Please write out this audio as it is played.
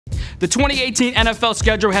The 2018 NFL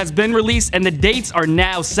schedule has been released and the dates are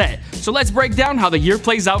now set. So let's break down how the year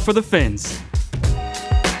plays out for the Fins.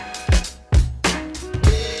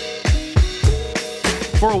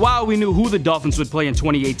 For a while, we knew who the Dolphins would play in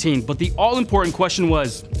 2018, but the all-important question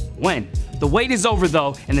was, when? The wait is over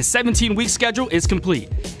though, and the 17-week schedule is complete.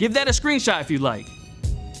 Give that a screenshot if you'd like.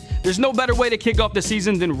 There's no better way to kick off the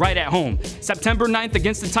season than right at home. September 9th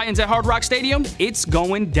against the Titans at Hard Rock Stadium, it's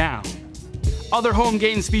going down. Other home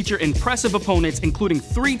games feature impressive opponents, including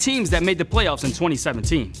 3 teams that made the playoffs in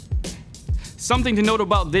 2017. Something to note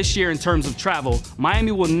about this year in terms of travel,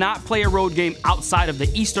 Miami will not play a road game outside of the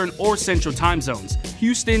Eastern or Central time zones.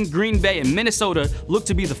 Houston, Green Bay, and Minnesota look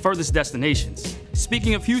to be the furthest destinations.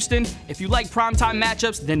 Speaking of Houston, if you like primetime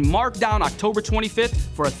matchups, then mark down October 25th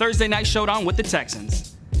for a Thursday night showdown with the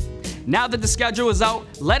Texans. Now that the schedule is out,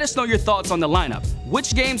 let us know your thoughts on the lineup.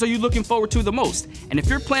 Which games are you looking forward to the most? And if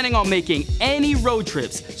you're planning on making any road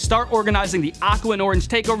trips, start organizing the Aqua and Orange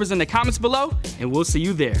takeovers in the comments below, and we'll see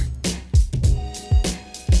you there.